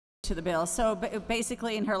to the bill. So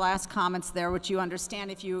basically in her last comments there, which you understand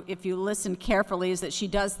if you listen carefully, is that she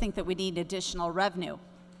does think that we need additional revenue.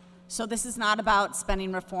 So this is not about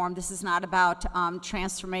spending reform. This is not about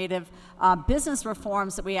transformative business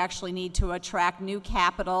reforms that we actually need to attract new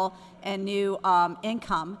capital and new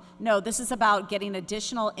income. No, this is about getting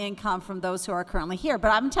additional income from those who are currently here.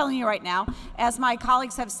 But I'm telling you right now, as my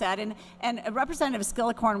colleagues have said, and Representative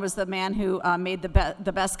Skillicorn was the man who made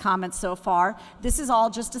the best comments so far, this is all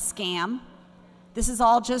just a scam. This is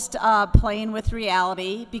all just playing with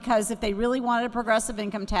reality, because if they really wanted a progressive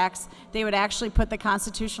income tax, they would actually put the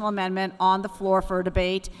constitutional amendment on the floor for a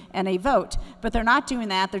debate and a vote. But they're not doing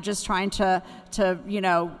that. They're just trying to you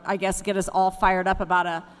know, I guess get us all fired up about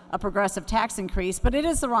a progressive tax increase. But it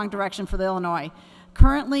is the wrong direction for the Illinois.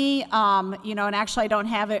 Currently, you know, and actually I don't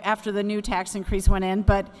have it after the new tax increase went in,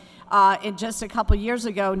 but just a couple years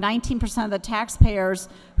ago, 19% of the taxpayers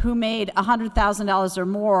who made $100,000 or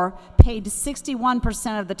more paid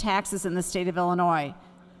 61% of the taxes in the state of Illinois.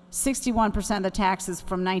 61% of the taxes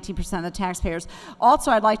from 19% of the taxpayers.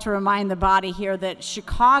 Also, I'd like to remind the body here that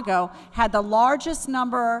Chicago had the largest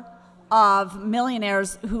number of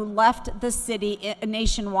millionaires who left the city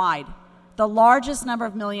nationwide. The largest number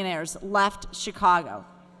of millionaires left Chicago.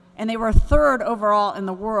 And they were third overall in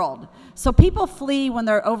the world. So people flee when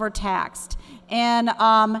they're overtaxed. And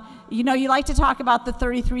you know, you like to talk about the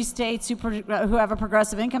 33 states who have a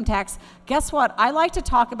progressive income tax. Guess what? I like to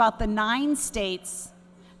talk about the 9 states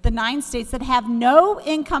that have no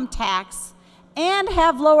income tax and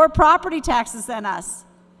have lower property taxes than us.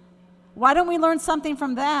 Why don't we learn something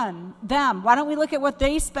from them? Why don't we look at what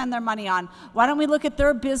they spend their money on? Why don't we look at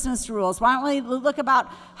their business rules? Why don't we look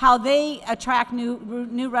about how they attract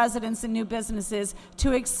new residents and new businesses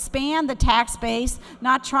to expand the tax base,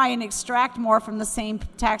 not try and extract more from the same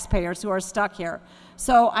taxpayers who are stuck here?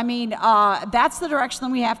 So, I mean, that's the direction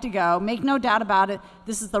that we have to go. Make no doubt about it.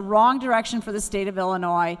 This is the wrong direction for the state of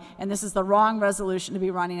Illinois, and this is the wrong resolution to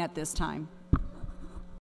be running at this time.